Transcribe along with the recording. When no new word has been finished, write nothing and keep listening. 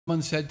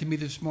Someone said to me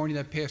this morning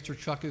that Pastor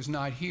Chuck is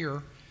not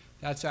here.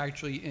 That's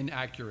actually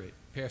inaccurate.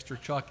 Pastor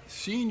Chuck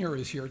Sr.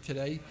 is here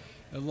today,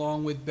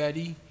 along with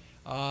Betty.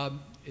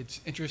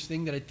 It's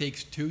interesting that it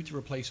takes two to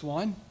replace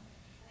one.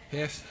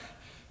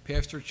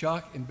 Pastor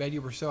Chuck and Betty,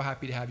 we're so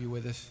happy to have you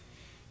with us.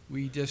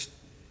 We just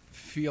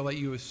feel that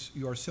you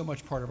are so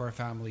much part of our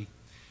family.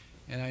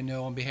 And I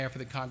know on behalf of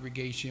the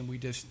congregation, we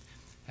just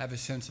have a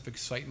sense of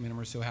excitement, and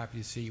we're so happy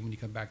to see you when you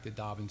come back to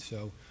Dobbins.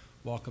 So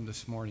welcome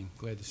this morning.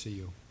 Glad to see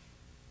you.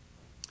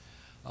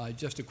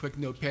 Just a quick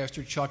note,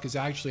 Pastor Chuck is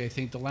actually, I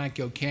think the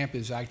Lanco camp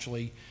is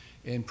actually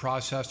in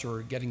process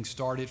or getting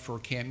started for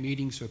camp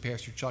meeting. So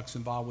Pastor Chuck's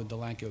involved with the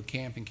Lanco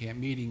camp and camp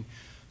meeting.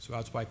 So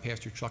that's why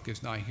Pastor Chuck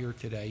is not here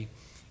today.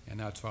 And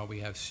that's why we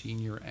have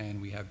Senior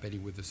and we have Betty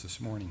with us this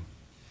morning.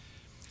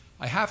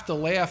 I have to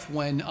laugh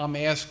when I'm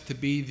asked to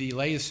be the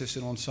lay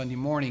assistant on Sunday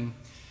morning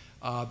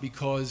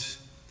because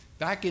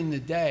back in the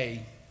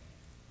day,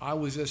 I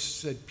was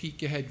just said, Pete,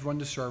 go ahead, run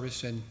the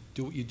service and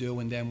do what you do,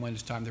 and then when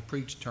it's time to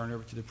preach, turn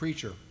over to the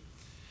preacher.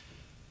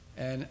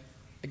 And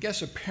I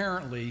guess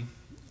apparently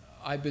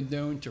I've been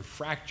known to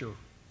fracture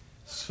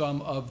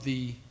some of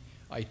the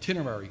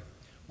itinerary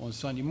on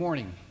Sunday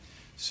morning.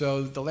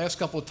 So the last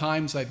couple of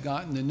times I've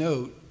gotten the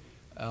note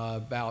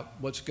about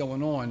what's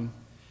going on,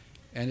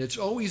 and it's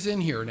always in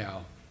here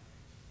now.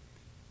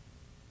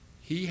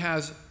 He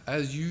has,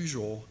 as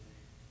usual,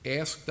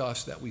 asked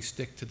us that we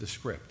stick to the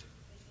script.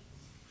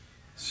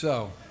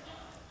 So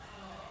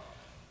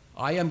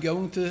I am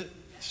going to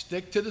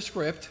stick to the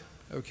script,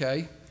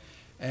 okay?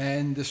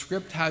 And the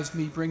script has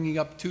me bringing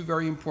up two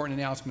very important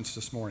announcements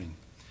this morning.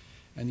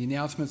 And the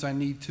announcements I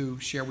need to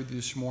share with you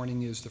this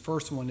morning is, the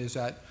first one is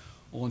that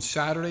on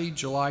Saturday,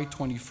 July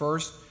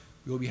 21st,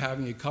 we will be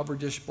having a cover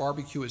dish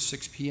barbecue at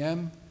 6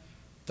 p.m.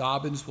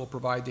 Dobbins will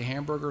provide the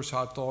hamburgers,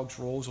 hot dogs,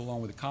 rolls,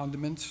 along with the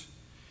condiments.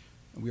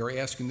 And we are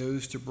asking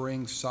those to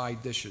bring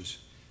side dishes.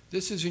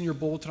 This is in your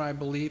bulletin, I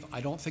believe.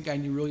 I don't think I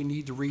really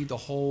need to read the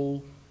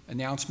whole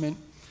announcement,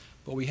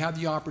 but we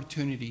have the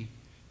opportunity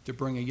to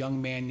bring a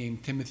young man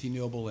named Timothy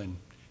Noble in,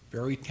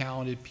 very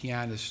talented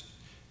pianist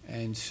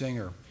and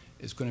singer.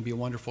 It's going to be a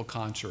wonderful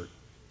concert.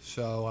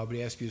 So I would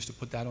ask you just to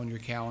put that on your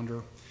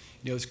calendar.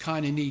 You know, it's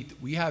kind of neat.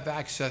 We have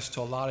access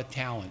to a lot of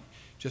talent.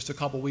 Just a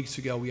couple weeks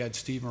ago, we had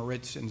Steve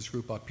Moritz and this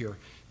group up here.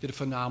 Did a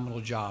phenomenal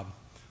job.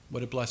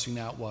 What a blessing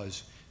that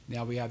was.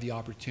 Now we have the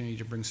opportunity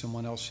to bring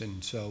someone else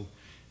in. So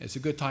it's a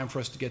good time for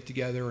us to get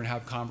together and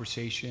have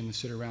conversation and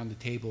sit around the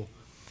table.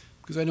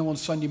 Because I know on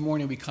Sunday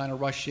morning we kind of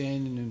rush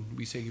in and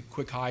we say a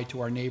quick hi to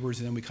our neighbors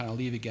and then we kind of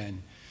leave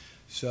again.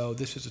 So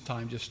this is a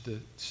time just to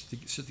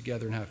sit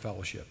together and have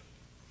fellowship.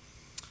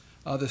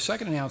 The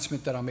second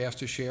announcement that I'm asked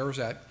to share is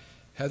that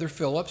Heather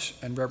Phillips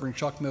and Reverend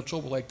Chuck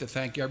Mitchell would like to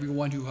thank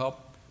everyone who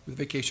helped with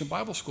Vacation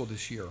Bible School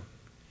this year.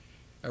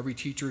 Every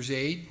teacher's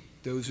aide,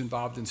 those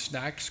involved in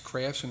snacks,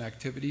 crafts, and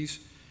activities,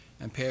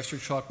 and Pastor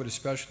Chuck would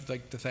especially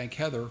like to thank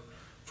Heather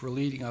for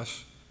leading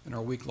us in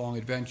our week-long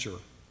adventure.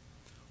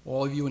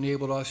 All of you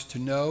enabled us to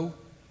know,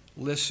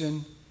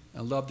 listen,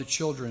 and love the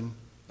children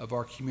of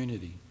our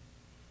community.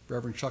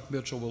 Reverend Chuck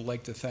Mitchell would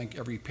like to thank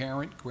every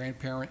parent,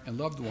 grandparent, and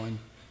loved one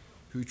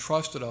who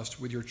trusted us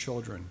with your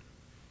children.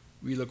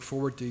 We look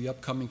forward to the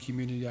upcoming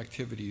community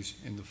activities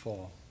in the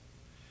fall.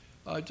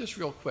 Just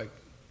real quick,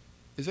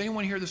 is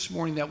anyone here this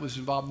morning that was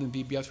involved in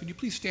VBS? Would you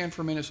please stand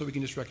for a minute so we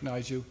can just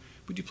recognize you?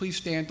 Would you please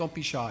stand? Don't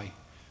be shy.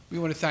 We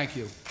want to thank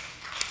you.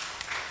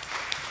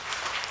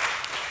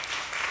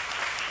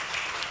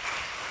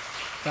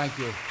 Thank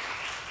you.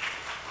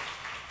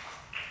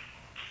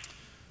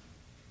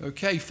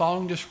 Okay,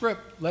 following the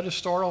script, let us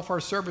start off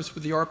our service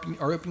with our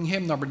opening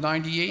hymn, number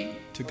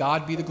 98, To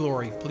God Be the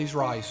Glory. Please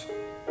rise.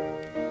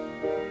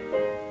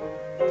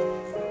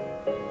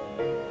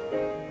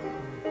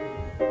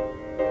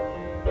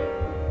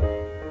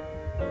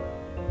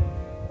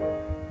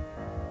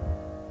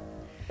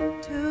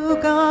 To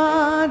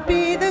God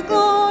be the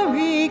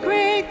glory,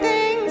 great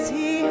things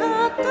he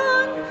hath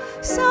done.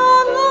 So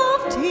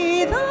loved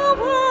he the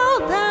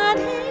world that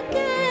he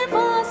gave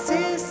us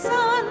his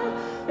Son,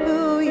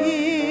 who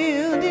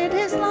yielded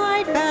his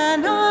life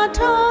an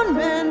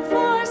atonement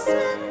for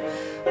sin,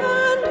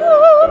 and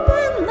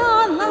opened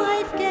the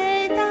life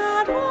gate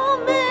that all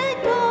may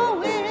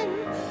go in.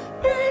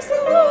 Praise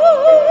the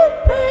Lord,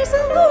 praise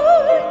the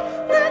Lord,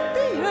 let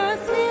the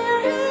earth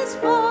hear his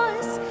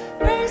voice.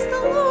 Praise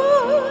the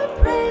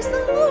Lord,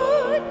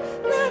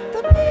 let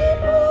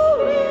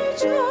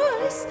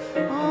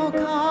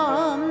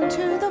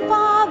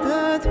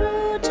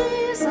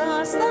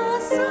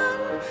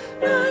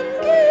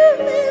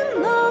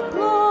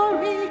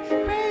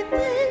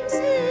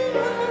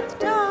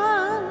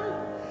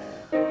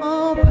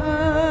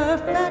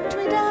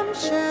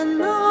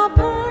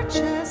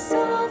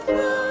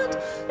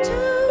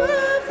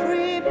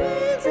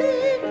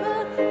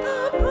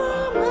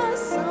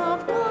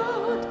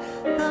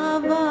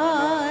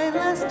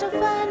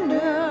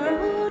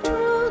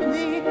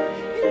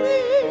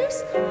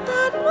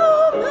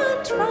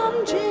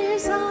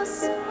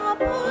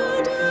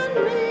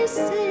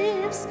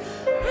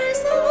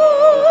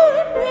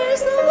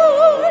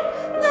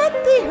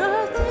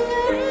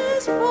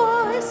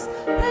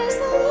Praise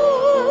the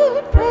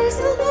Lord, praise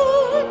the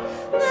Lord.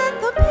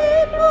 Let the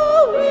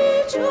people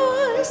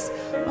rejoice.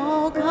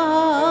 Oh,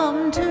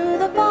 come to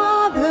the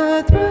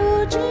Father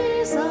through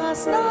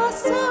Jesus the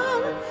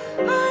Son,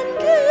 and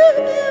give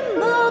him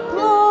the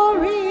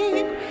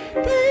glory.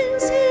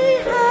 Things he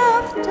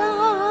hath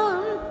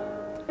done,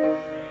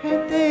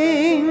 great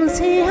things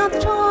he hath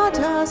taught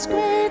us,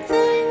 great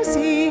things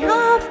he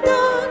hath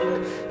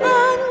done,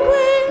 and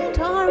great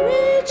our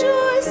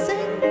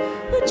rejoicing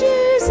with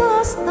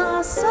Jesus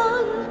the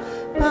Son.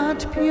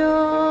 But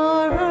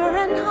purer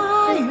and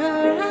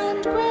higher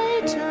and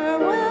greater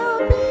will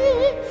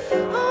be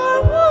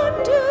our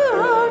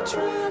wonder, our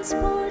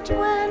transport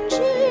when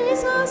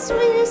Jesus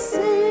we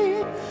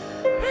see.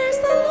 Praise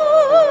the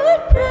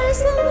Lord, praise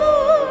the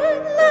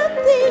Lord. Let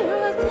the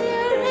earth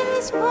hear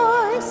his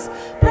voice.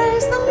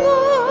 Praise the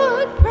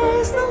Lord,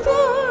 praise the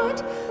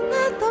Lord.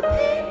 Let the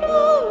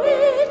people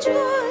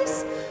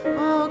rejoice.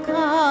 Oh,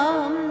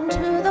 come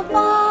to the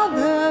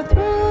Father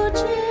through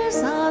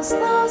Jesus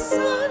the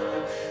Son,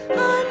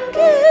 and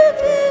give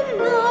him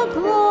the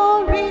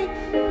glory.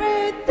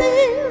 Great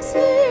things he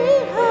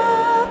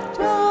hath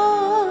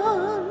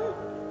done.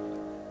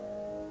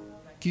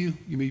 Thank you.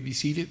 You may be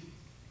seated.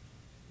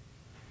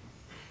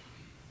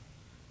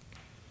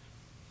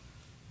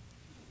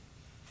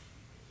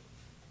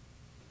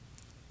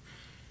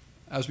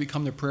 As we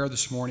come to prayer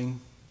this morning,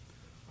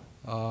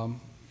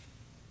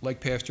 like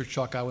Pastor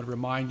Chuck, I would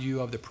remind you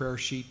of the prayer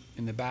sheet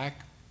in the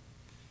back.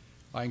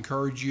 I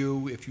encourage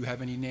you, if you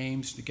have any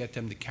names, to get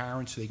them to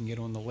Karen so they can get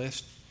on the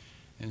list,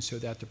 and so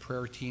that the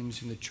prayer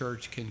teams in the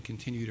church can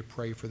continue to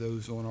pray for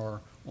those on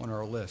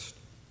our list.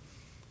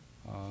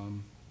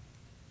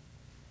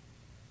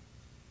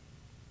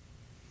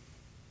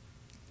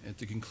 At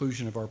the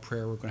conclusion of our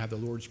prayer, we're going to have the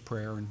Lord's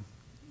Prayer, and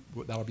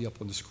that'll be up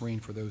on the screen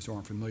for those who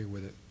aren't familiar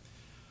with it.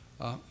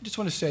 I just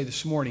want to say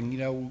this morning, you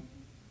know,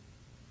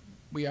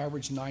 we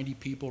average 90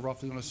 people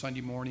roughly on a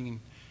Sunday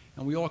morning,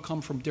 and we all come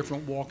from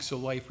different walks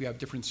of life. We have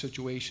different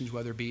situations,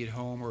 whether it be at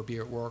home or be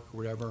at work or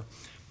whatever.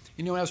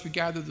 You know, as we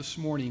gather this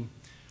morning,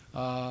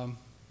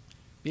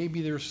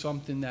 maybe there's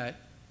something that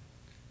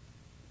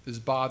is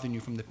bothering you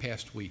from the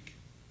past week.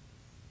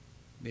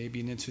 Maybe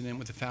an incident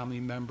with a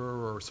family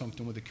member or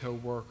something with a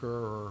coworker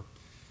or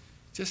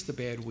just a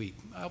bad week.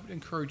 I would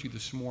encourage you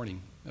this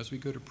morning, as we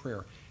go to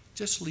prayer,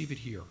 just leave it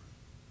here.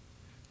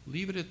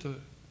 Leave it at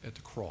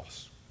the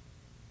cross,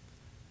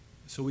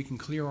 so we can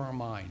clear our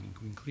mind and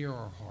we can clear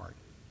our heart.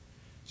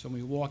 So when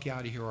we walk out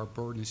of here, our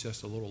burden is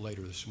just a little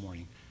lighter this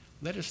morning.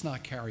 Let us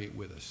not carry it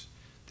with us.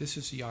 This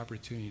is the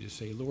opportunity to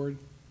say, Lord,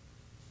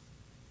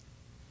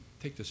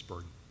 take this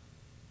burden.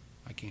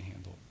 I can't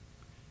handle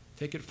it.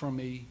 Take it from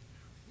me.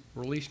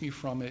 Release me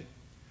from it.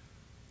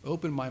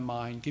 Open my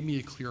mind. Give me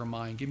a clear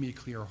mind. Give me a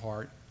clear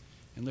heart.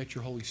 And let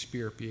your Holy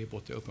Spirit be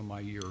able to open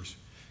my ears,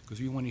 because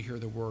we want to hear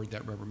the word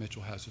that Reverend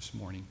Mitchell has this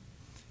morning.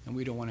 And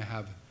we don't want to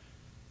have,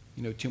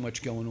 you know, too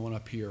much going on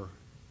up here.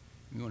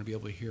 We want to be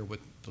able to hear what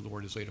the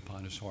Lord has laid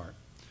upon his heart.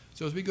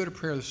 So as we go to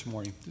prayer this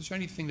morning, is there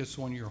anything that's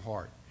on your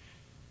heart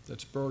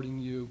that's burdening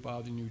you,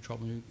 bothering you,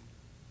 troubling you?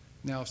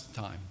 Now's the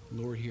time.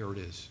 Lord, here it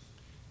is.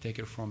 Take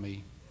it from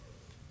me,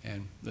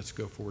 and let's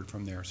go forward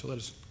from there. So let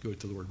us go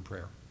to the Lord in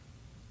prayer.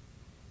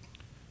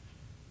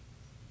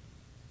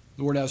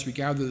 Lord, as we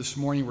gather this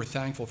morning, we're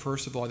thankful,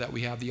 first of all, that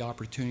we have the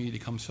opportunity to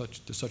come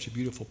to such a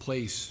beautiful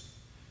place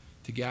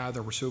to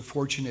gather. We're so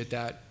fortunate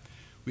that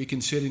we can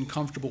sit in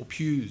comfortable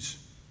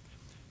pews,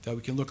 that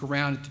we can look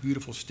around at the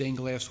beautiful stained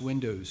glass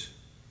windows,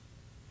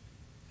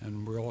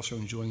 and we're also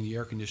enjoying the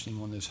air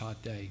conditioning on this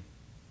hot day.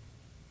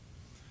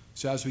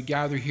 So as we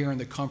gather here in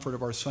the comfort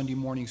of our Sunday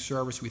morning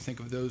service, we think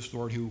of those,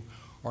 Lord, who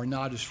are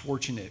not as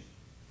fortunate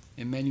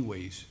in many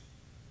ways.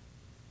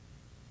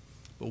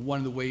 But one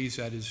of the ways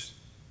that is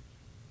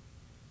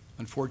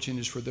unfortunate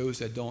is for those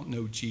that don't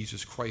know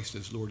Jesus Christ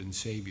as Lord and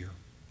Savior.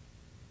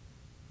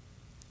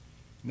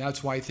 And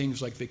that's why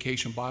things like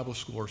Vacation Bible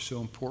School are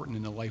so important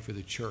in the life of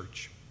the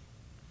church.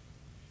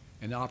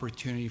 An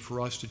opportunity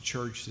for us, the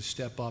church, to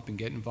step up and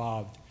get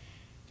involved,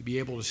 to be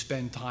able to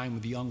spend time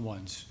with the young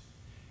ones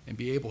and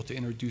be able to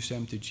introduce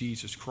them to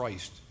Jesus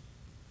Christ,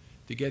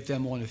 to get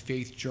them on a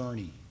faith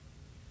journey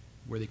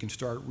where they can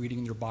start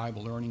reading their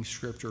Bible, learning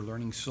scripture,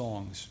 learning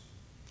songs,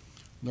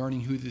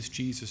 learning who this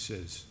Jesus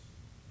is,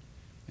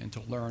 and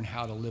to learn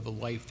how to live a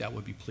life that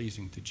would be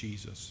pleasing to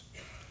Jesus.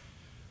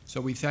 So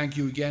we thank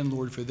you again,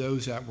 Lord, for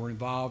those that were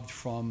involved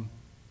from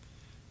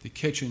the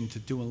kitchen to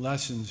doing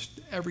lessons.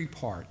 Every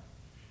part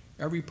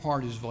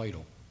is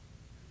vital.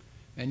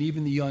 And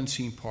even the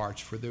unseen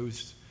parts for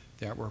those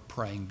that were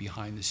praying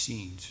behind the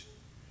scenes,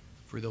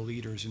 for the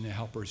leaders and the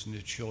helpers and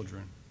the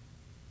children.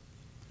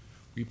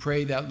 We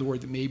pray that,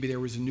 Lord, that maybe there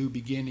was a new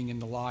beginning in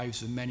the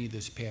lives of many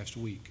this past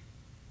week.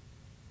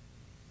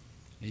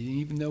 And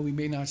even though we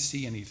may not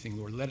see anything,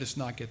 Lord, let us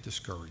not get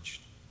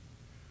discouraged,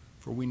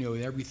 for we know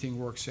that everything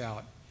works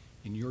out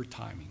in your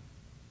timing,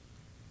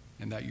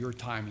 and that your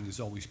timing is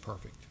always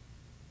perfect.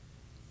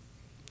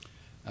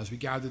 As we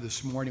gather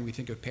this morning, we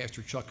think of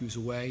Pastor Chuck, who's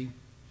away.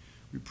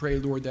 We pray,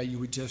 Lord, that you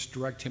would just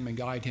direct him and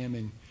guide him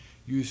and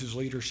use his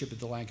leadership at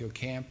the Lanco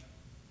camp,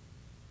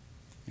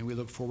 and we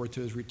look forward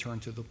to his return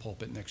to the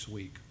pulpit next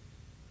week.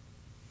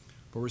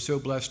 But we're so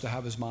blessed to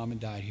have his mom and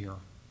dad here,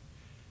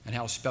 and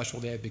how special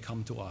they have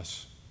become to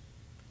us.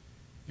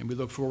 And we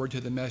look forward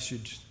to the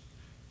message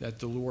that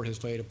the Lord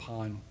has laid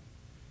upon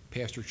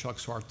Pastor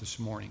Chuck's heart this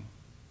morning.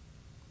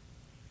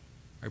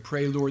 I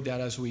pray, Lord,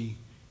 that as we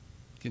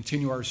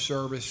continue our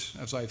service,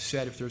 as I've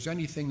said, if there's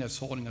anything that's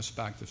holding us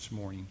back this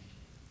morning,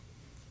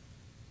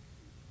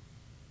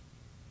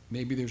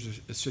 maybe there's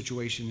a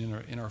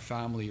situation in our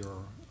family or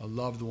a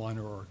loved one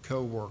or a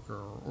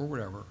coworker or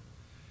whatever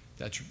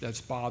that's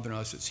bothering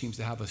us, that seems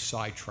to have us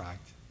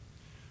sidetracked.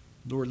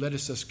 Lord, let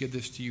us just give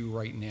this to you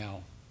right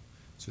now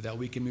so that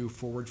we can move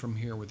forward from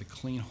here with a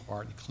clean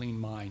heart, a clean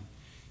mind,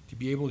 to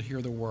be able to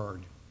hear the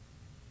word.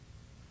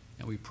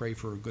 And we pray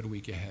for a good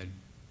week ahead.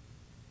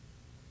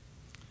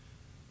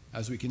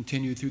 As we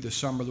continue through the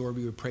summer, Lord,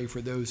 we would pray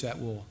for those that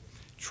will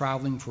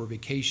traveling for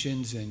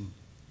vacations, and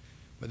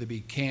whether it be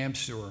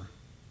camps or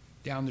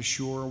down the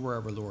shore or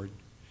wherever, Lord,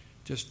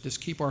 just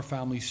keep our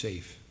families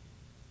safe.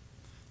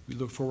 We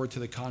look forward to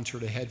the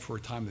concert ahead for a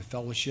time of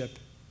fellowship.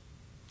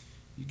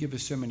 You give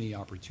us so many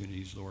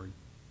opportunities, Lord.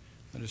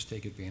 Let us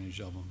take advantage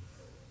of them.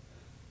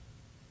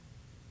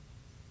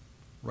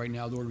 Right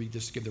now, Lord, we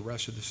just give the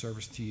rest of the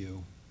service to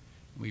you,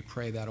 and we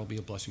pray that'll be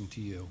a blessing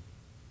to you.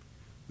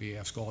 We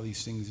ask all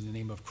these things in the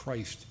name of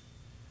Christ,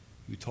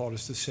 who taught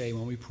us to say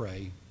when we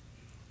pray,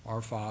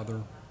 Our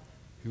Father,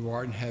 who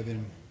art in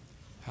heaven,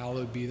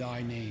 hallowed be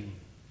thy name.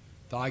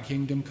 Thy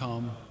kingdom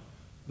come,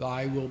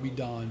 thy will be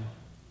done,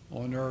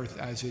 on earth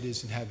as it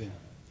is in heaven.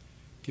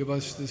 Give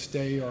us this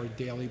day our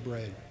daily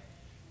bread,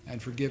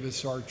 and forgive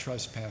us our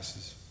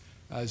trespasses,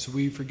 as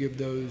we forgive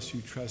those who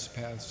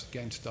trespass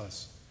against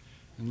us.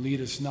 And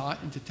lead us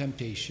not into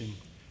temptation,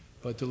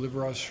 but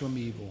deliver us from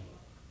evil.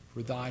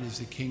 For thine is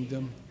the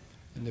kingdom,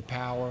 and the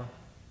power,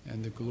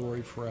 and the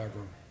glory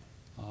forever.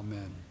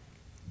 Amen.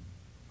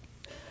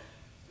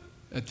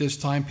 At this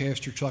time,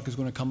 Pastor Chuck is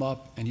going to come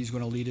up, and he's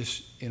going to lead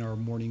us in our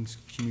morning's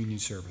communion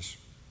service.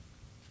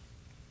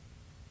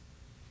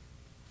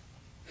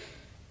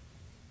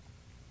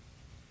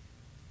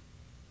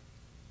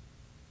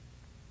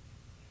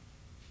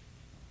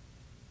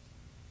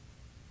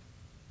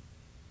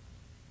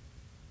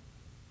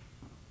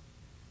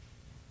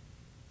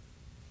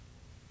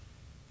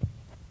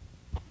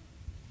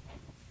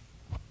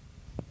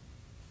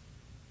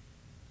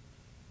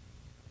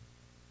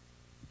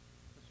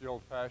 The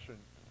old-fashioned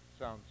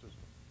sound system.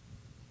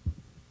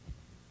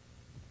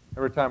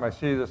 Every time I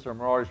see this,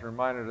 I'm always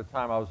reminded of the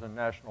time I was in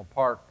National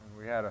Park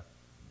and we had a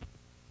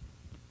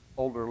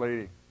older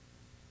lady.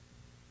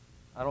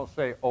 I don't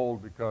say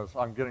old because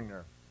I'm getting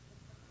there.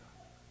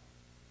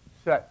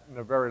 Sat in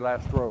the very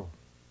last row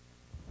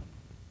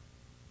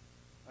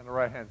on the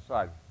right-hand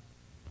side.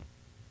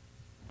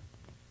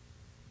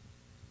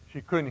 She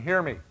couldn't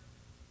hear me,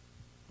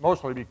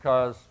 mostly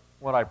because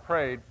when I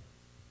prayed,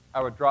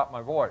 I would drop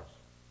my voice.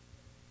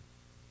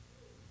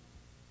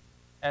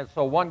 And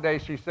so one day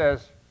she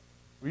says,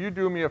 will you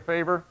do me a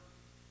favor?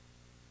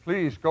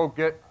 Please go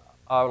get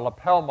a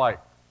lapel mic.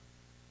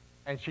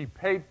 And she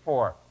paid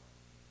for it.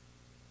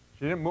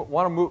 She didn't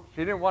want to move.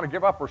 She didn't want to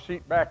give up her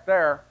seat back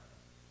there.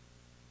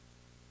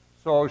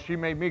 So she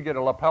made me get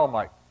a lapel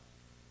mic.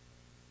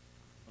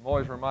 I'm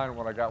always reminded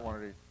when I got one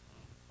of these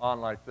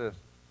on like this.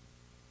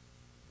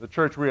 The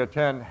church we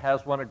attend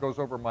has one that goes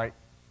over my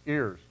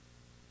ears.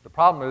 The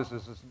problem is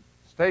it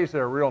stays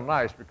there real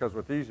nice, because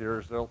with these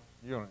ears, they'll,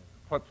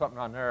 put something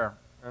on there,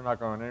 they're not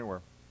going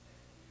anywhere.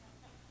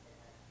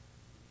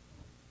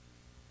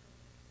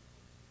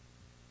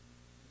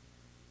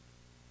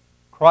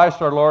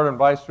 Christ our Lord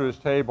invites to his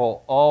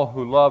table all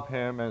who love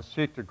him and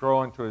seek to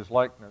grow into his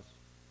likeness.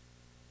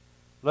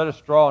 Let us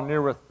draw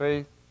near with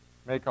faith,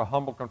 make a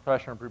humble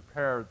confession, and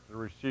prepare to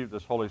receive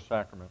this holy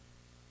sacrament.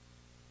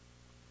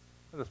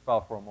 Let us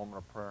bow for a moment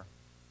of prayer.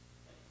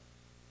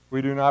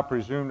 We do not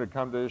presume to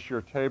come to this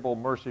your table,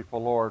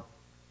 merciful Lord,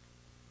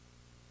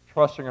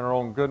 trusting in our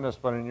own goodness,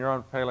 but in your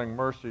unfailing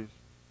mercies.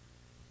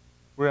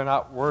 We are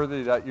not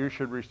worthy that you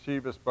should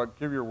receive us, but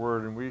give your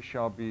word, and we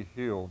shall be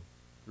healed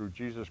through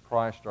Jesus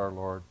Christ our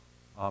Lord.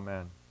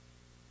 Amen.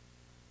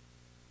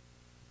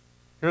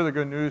 Hear the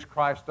good news.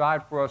 Christ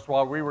died for us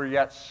while we were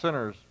yet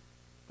sinners.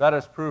 That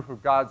is proof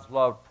of God's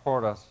love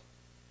toward us.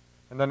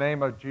 In the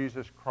name of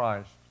Jesus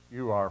Christ,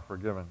 you are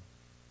forgiven.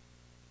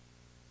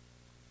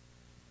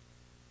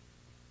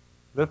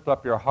 Lift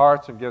up your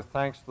hearts and give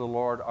thanks to the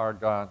Lord our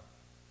God.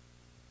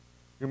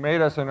 You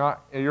made us in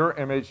your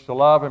image to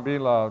love and be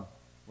loved.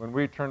 When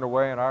we turned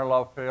away and our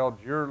love failed,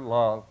 your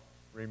love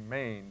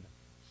remained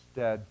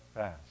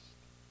steadfast.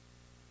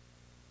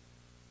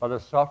 By the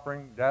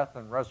suffering, death,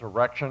 and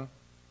resurrection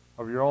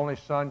of your only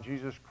Son,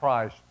 Jesus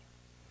Christ,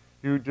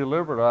 you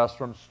delivered us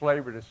from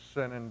slavery to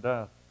sin and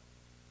death,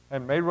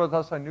 and made with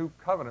us a new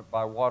covenant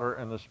by water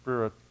and the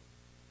Spirit.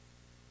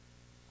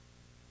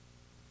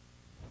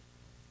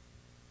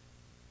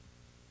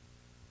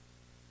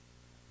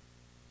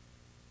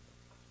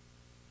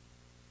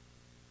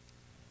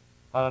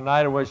 On the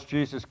night in which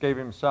Jesus gave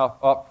himself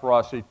up for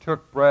us, he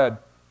took bread,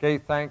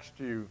 gave thanks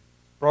to you,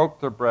 broke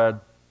the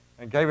bread,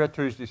 and gave it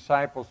to his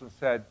disciples and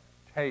said,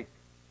 "Take,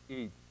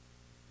 eat.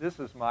 This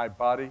is my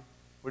body,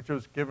 which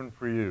was given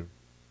for you.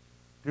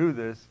 Do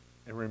this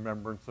in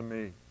remembrance of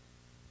me."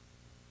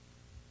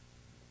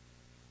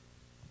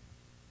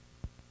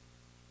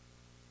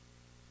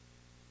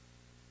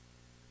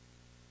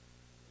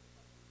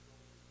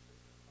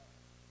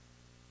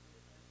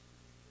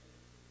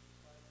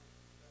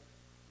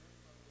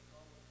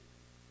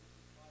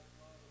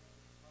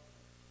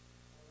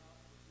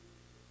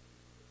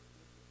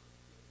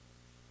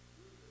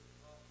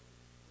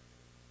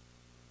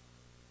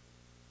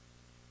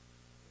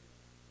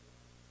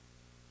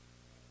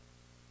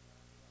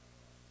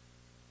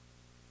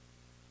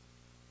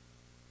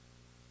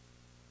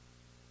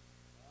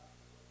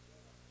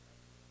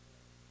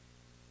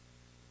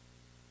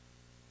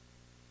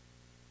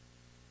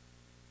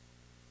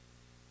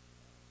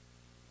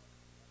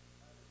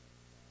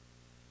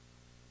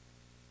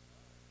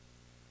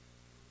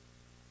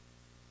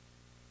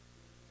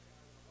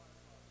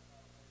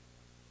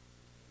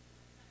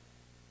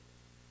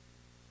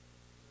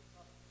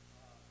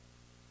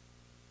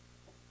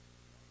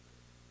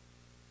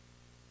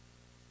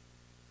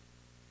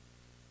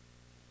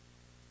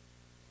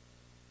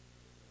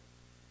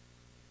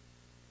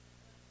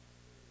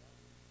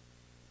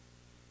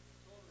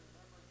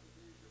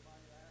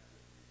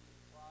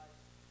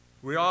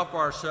 We offer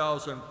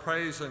ourselves in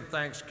praise and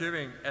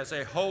thanksgiving as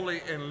a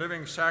holy and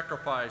living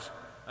sacrifice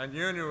in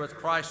union with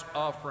Christ's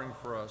offering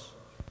for us.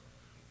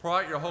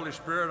 Pour out your Holy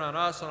Spirit on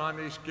us and on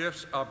these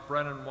gifts of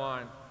bread and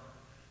wine.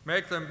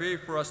 Make them be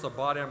for us the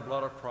body and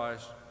blood of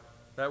Christ,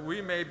 that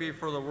we may be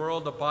for the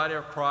world the body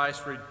of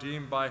Christ,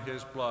 redeemed by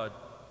his blood.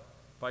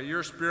 By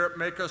your Spirit,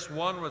 make us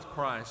one with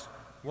Christ,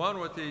 one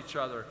with each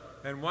other,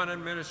 and one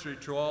in ministry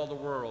to all the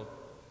world,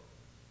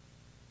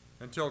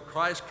 until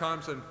Christ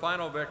comes in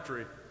final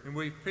victory and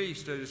we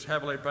feast at his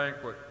heavenly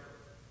banquet.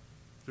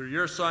 Through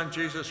your Son,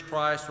 Jesus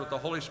Christ, with the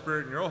Holy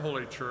Spirit in your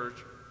holy church,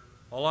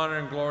 all honor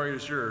and glory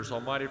is yours,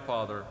 Almighty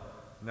Father,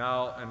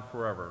 now and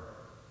forever.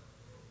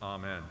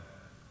 Amen.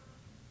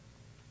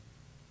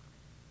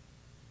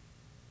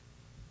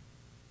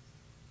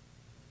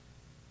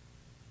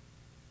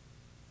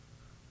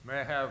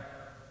 May I have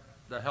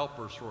the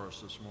helpers for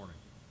us this morning?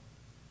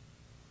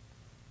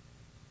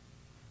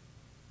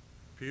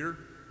 Peter,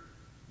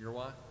 your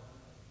wife?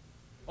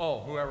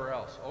 Oh, whoever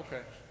else.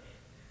 Okay.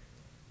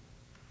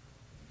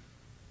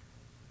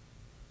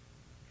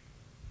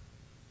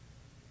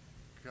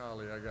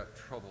 Golly, I got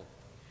trouble.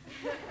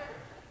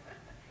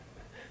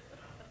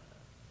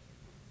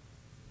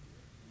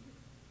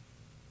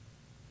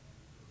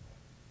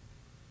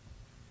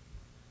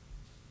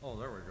 Oh,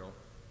 there we go.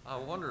 I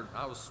wondered,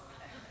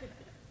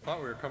 thought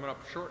we were coming up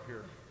short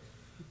here.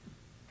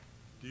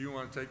 Do you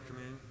want to take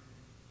communion?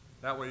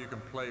 That way you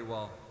can play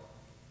while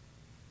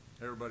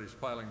everybody's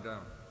filing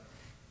down.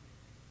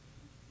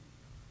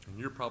 And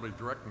you're probably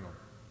directing them.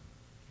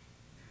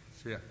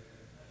 See ya.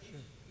 Sure.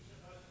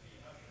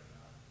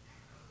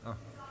 Oh.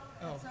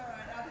 That's all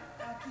right.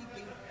 I'll keep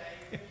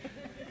you.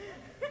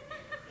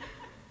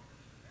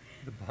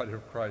 The body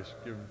of Christ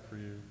given for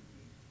you.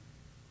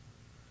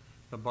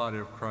 The body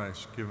of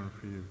Christ given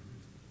for you.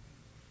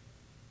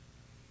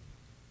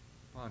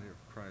 Body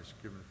of Christ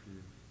given for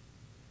you.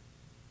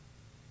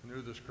 I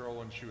knew this girl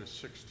when she was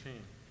 16.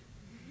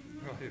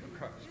 Body of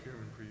Christ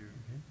given for you.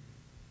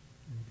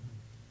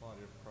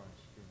 Body of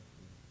Christ given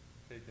for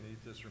you. Take and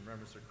eat this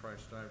remembrance that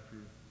Christ died for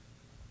you.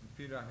 And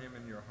feed on him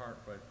in your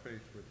heart by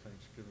faith with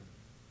thanksgiving.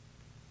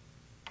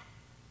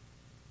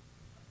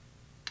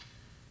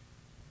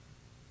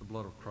 The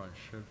blood of Christ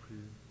shed for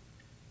you.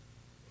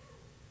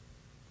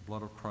 The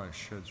blood of Christ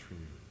sheds for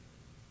you.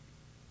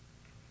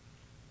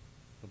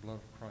 The blood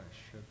of Christ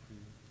shed for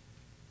you.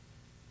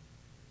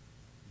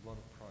 The blood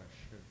of Christ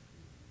shed for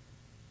you.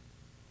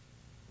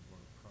 The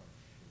blood of Christ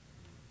shed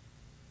for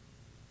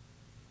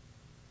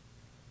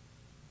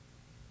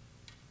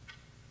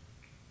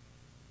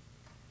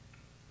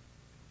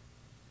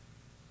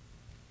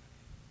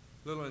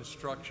you. Little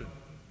instruction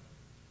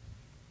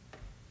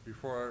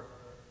before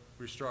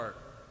we start.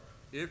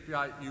 If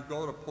you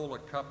go to pull a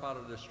cup out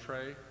of this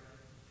tray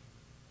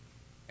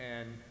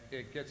and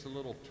it gets a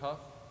little tough,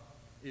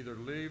 either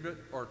leave it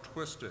or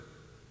twist it.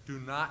 Do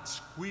not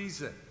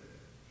squeeze it.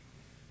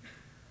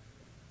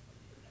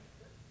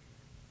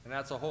 And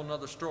that's a whole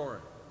nother story.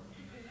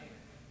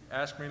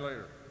 Ask me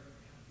later.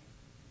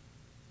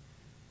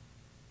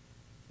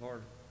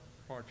 Lord,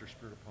 pour out your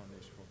Spirit upon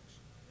these folks.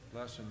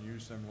 Bless and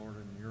use them, Lord,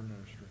 in your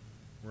ministry,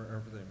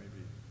 wherever they may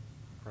be.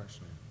 In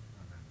Christ's name.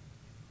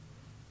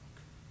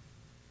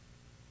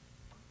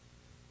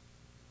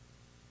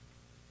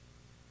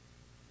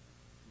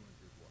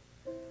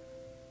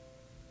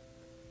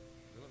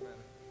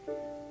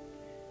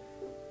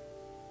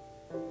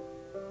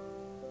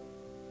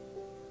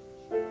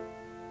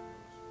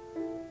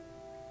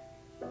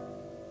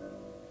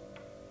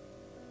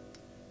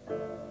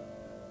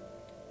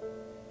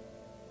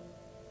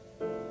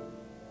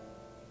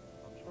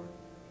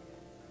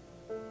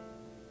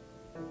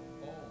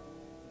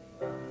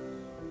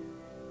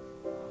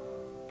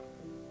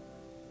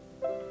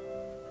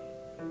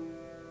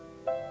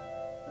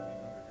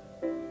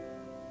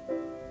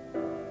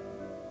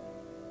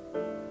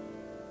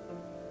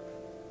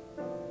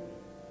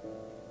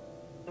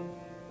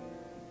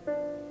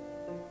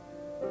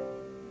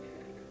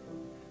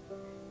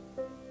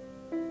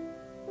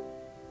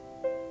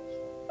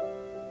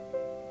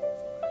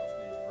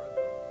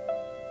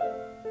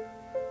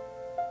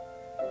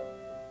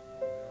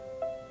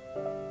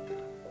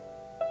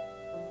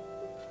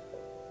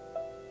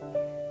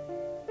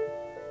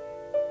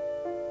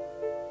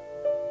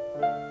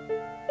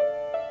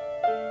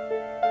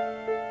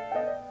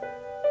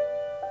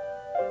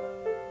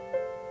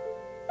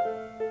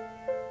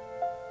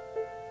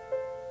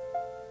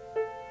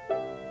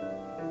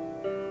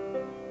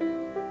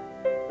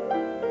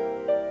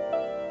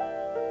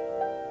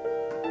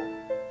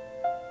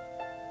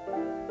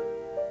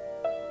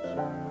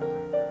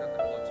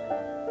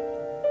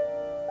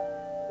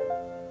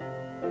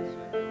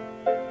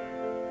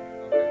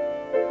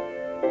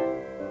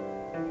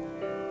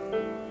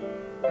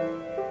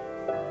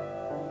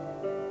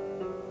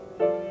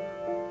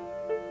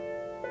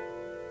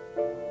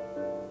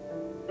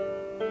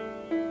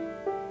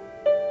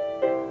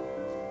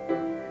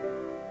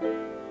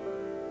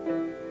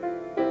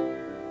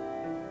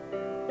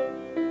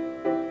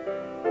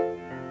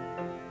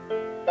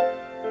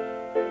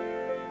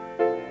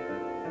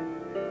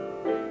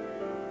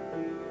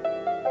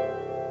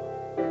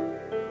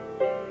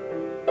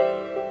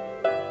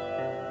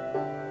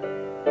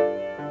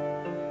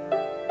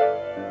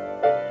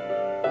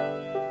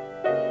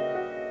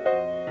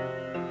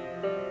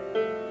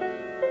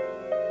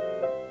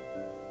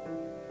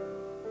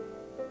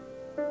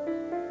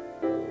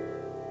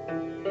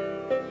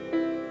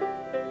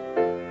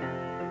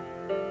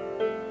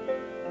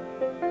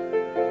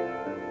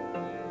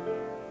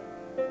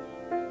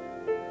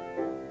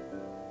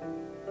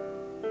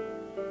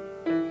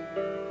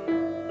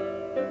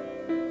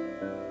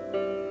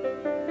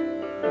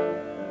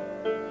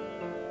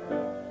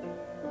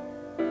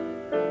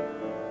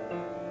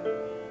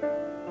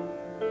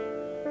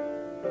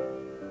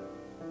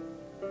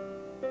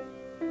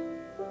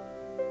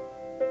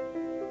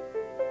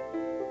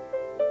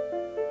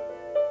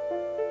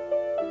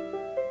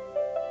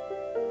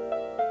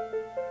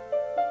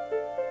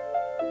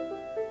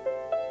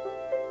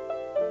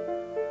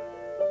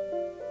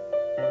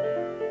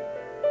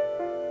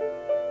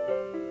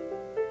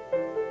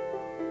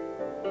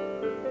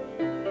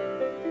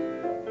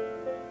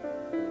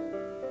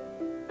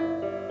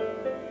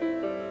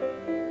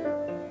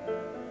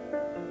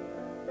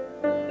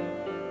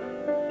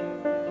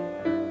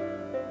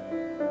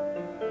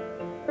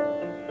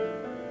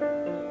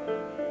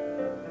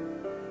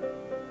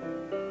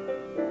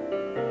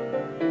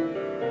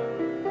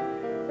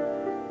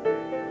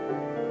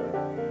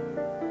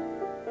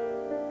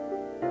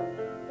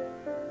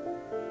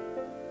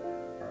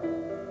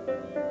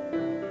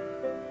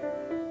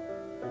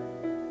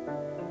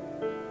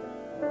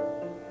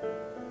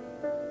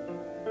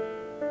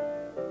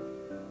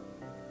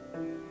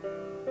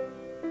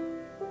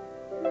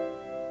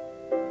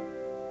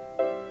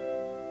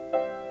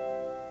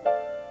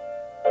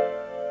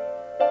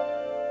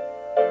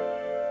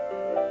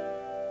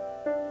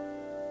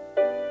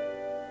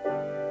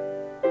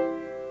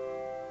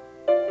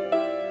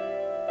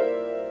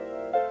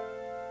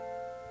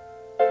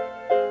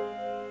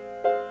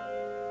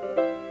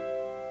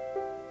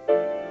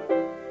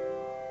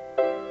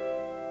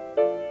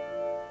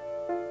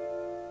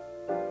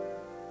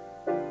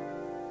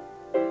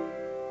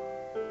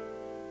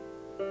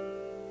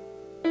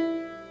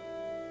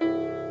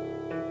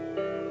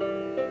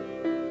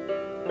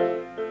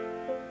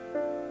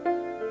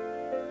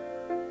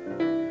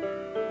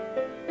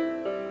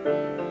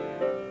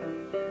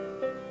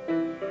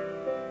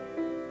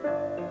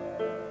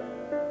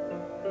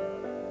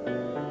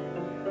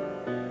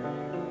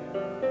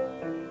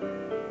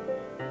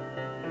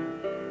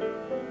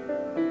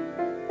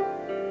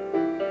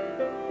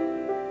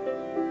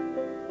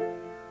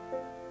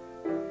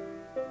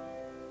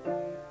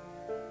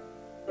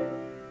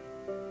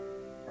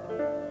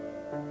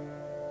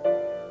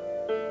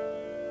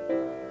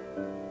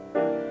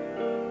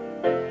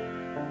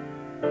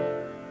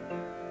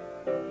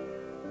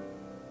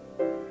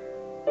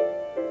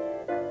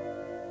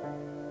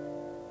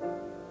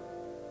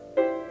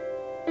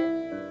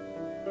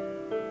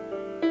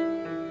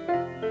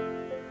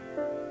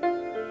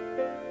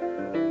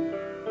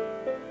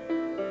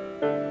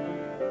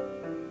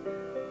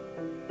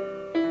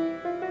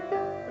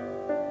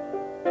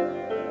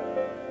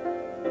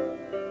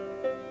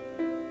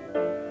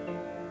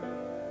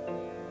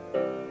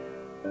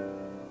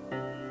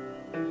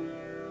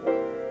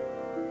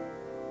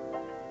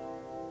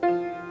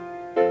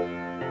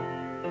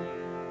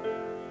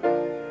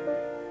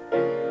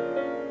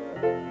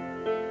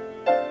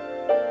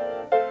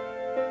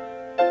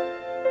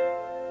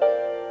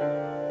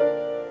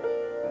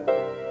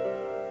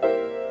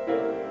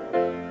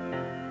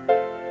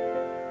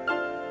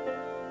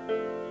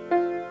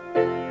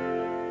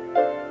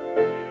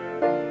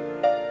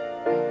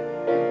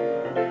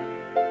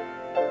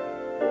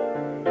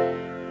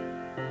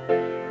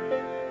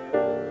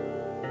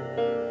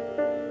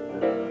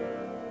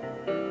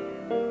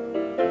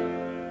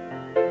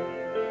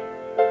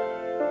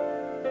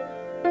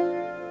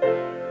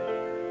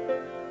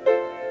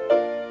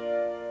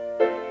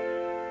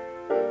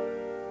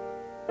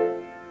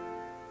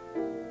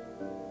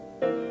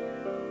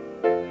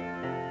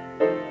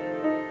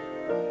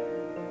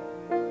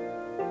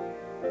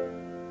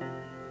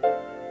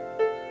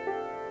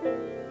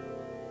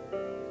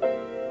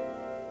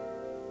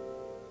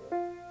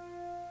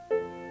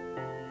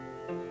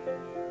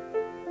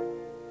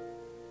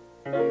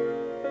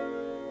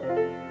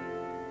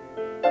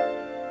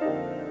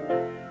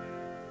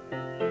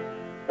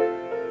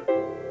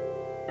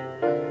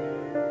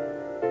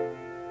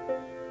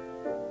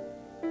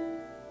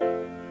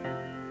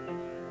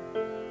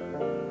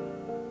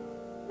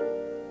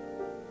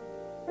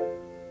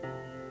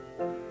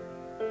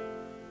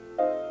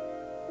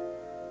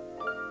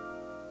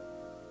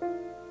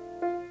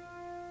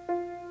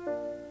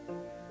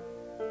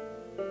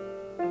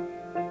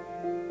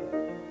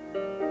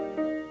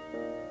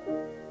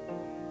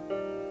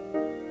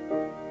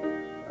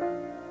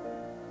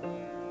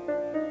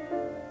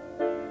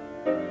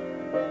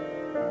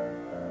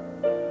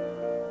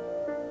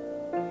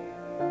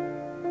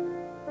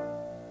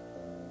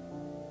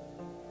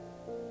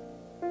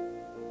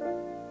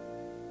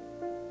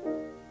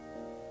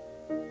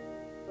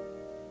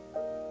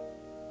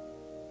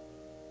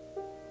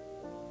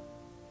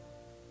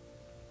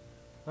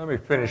 Let me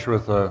finish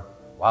with a,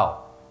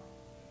 wow,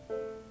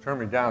 turn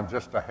me down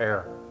just a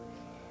hair.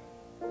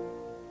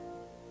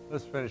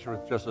 Let's finish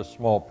with just a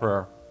small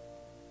prayer.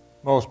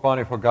 Most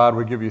bountiful God,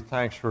 we give you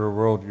thanks for the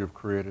world you've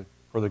created,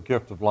 for the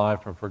gift of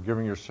life, and for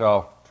giving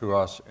yourself to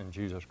us in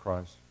Jesus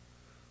Christ,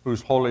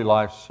 whose holy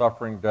life,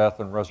 suffering, death,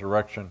 and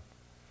resurrection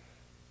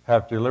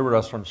have delivered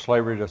us from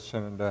slavery to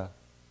sin and death.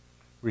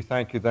 We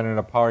thank you that in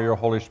the power of your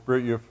Holy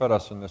Spirit you have fed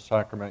us in this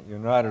sacrament,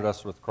 united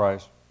us with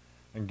Christ,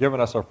 and given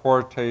us a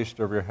foretaste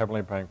of your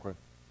heavenly banquet.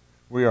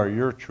 We are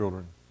your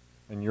children,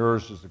 and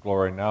yours is the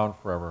glory now and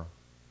forever.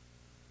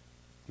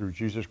 Through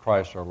Jesus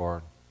Christ our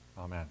Lord.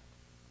 Amen.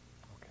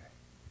 Okay.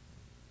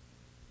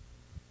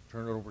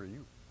 Turn it over to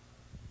you.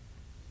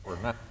 Or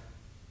not.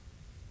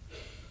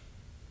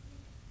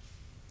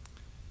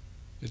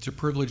 It's a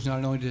privilege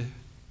not only to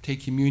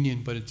take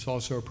communion, but it's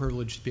also a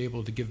privilege to be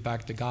able to give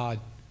back to God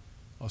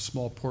a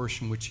small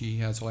portion which he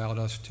has allowed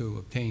us to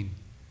obtain.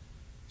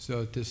 So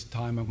at this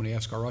time, I'm going to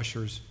ask our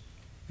ushers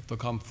if they'll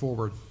come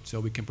forward so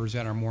we can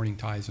present our morning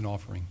tithes and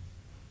offering.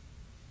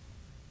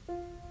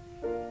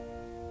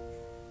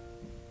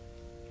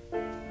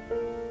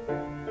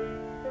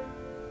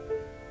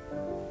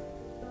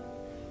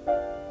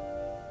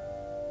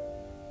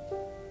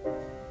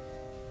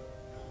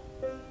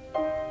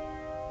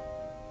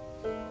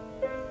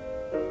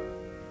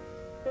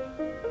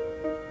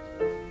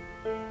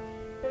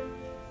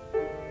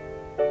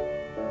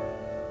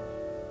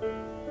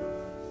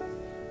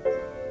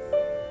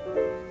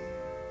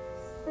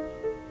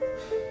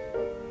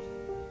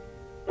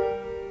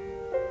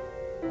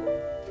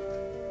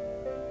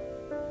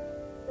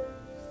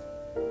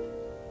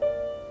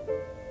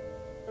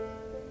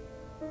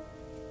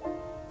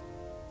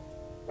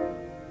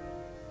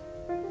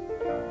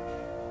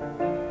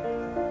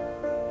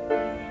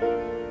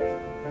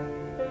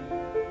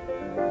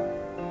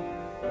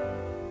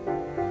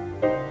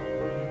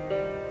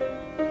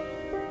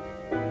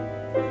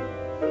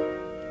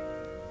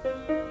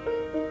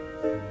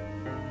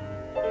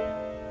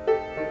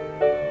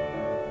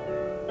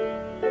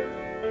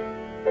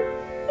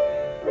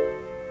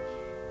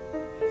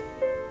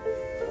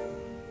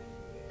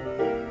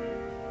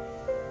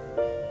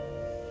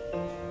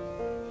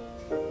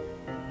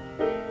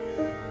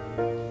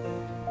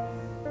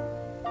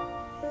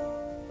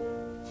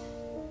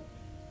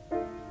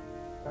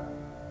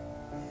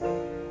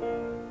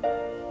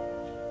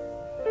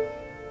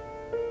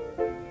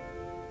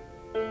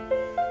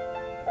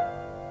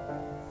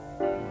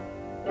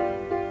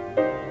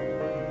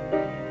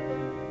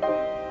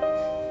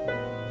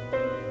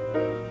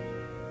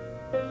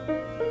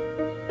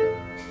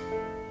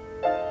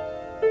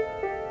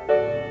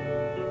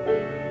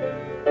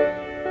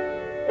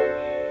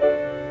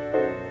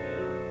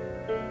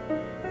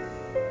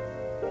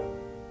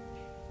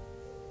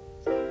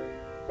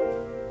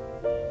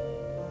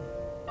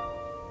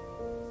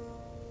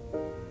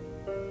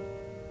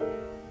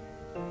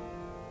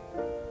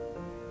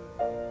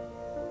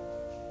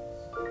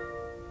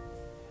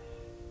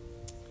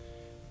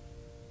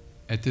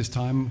 At this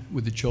time,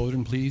 would the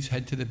children please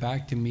head to the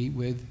back to meet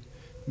with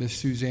Miss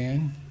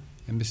Suzanne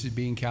and Mrs.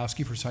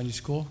 Biankowski for Sunday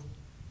school?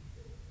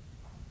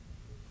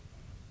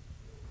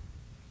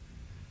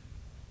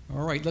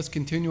 All right, let's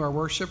continue our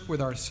worship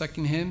with our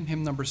second hymn,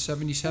 hymn number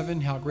 77,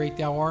 How Great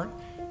Thou Art.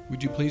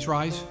 Would you please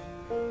rise?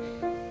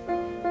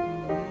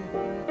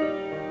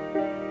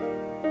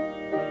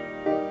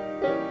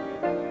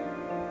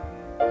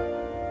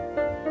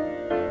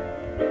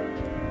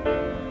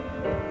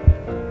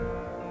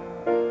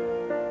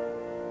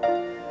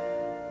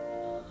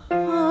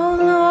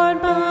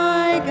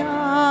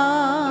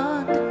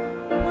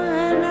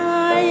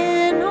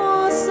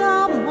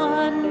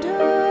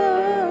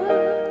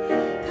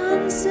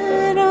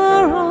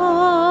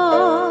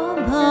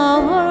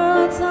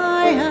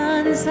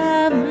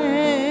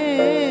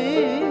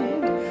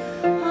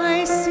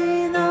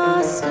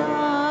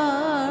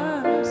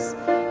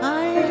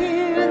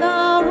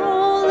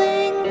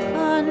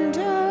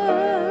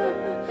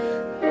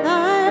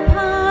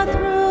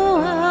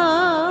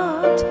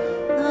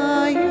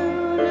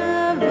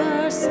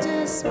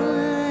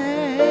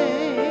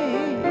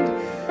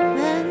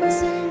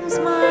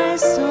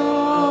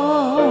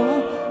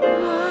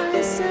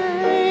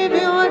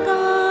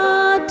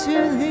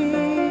 To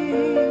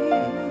thee,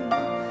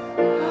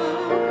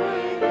 how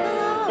great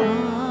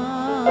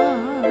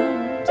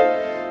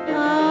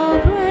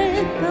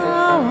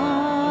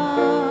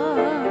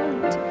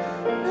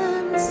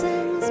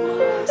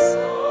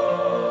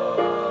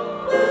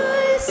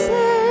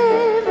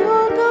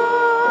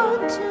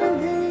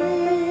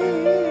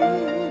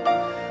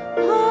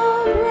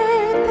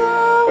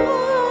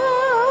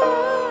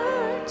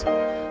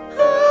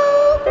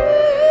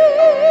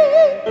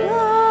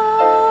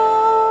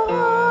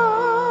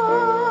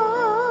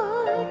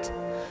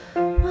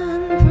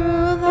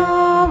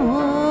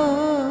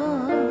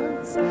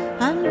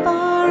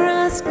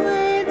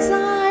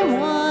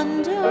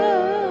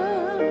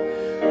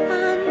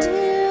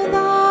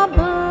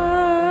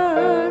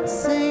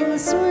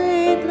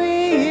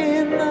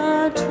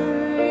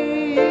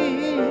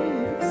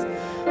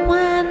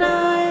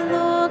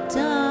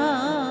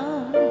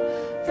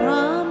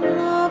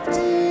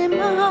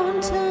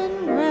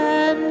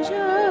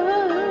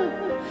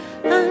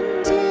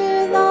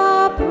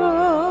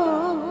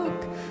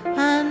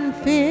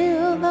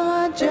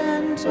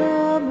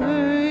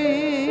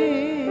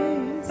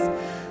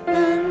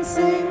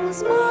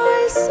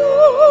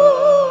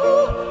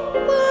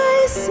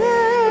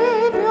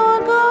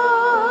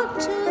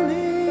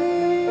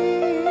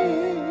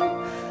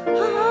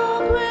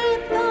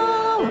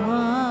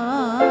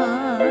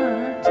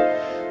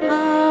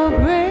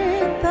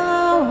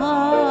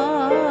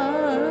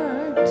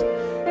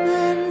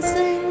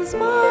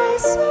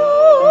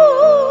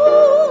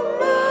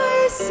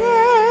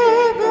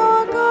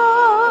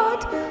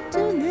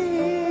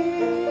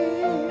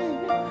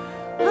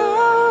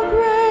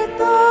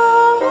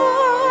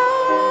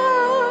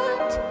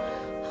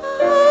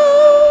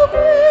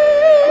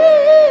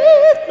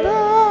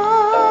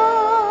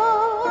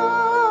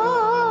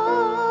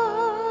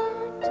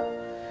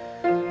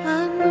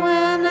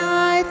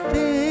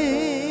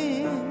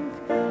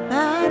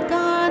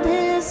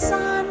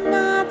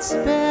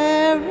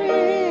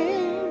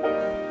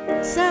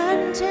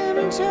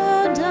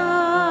to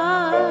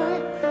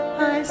die,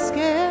 I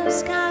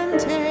scarce can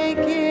take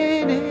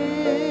it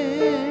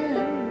in,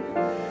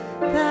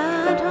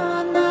 that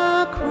on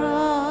the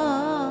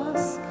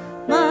cross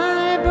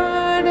my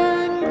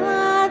burden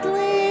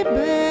gladly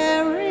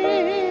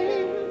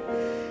bearing,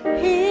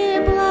 he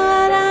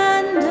bled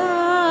and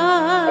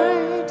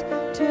died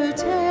to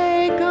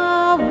take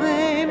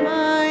away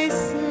my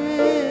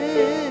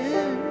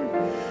sin.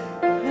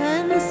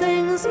 Then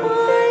sings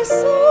my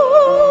soul,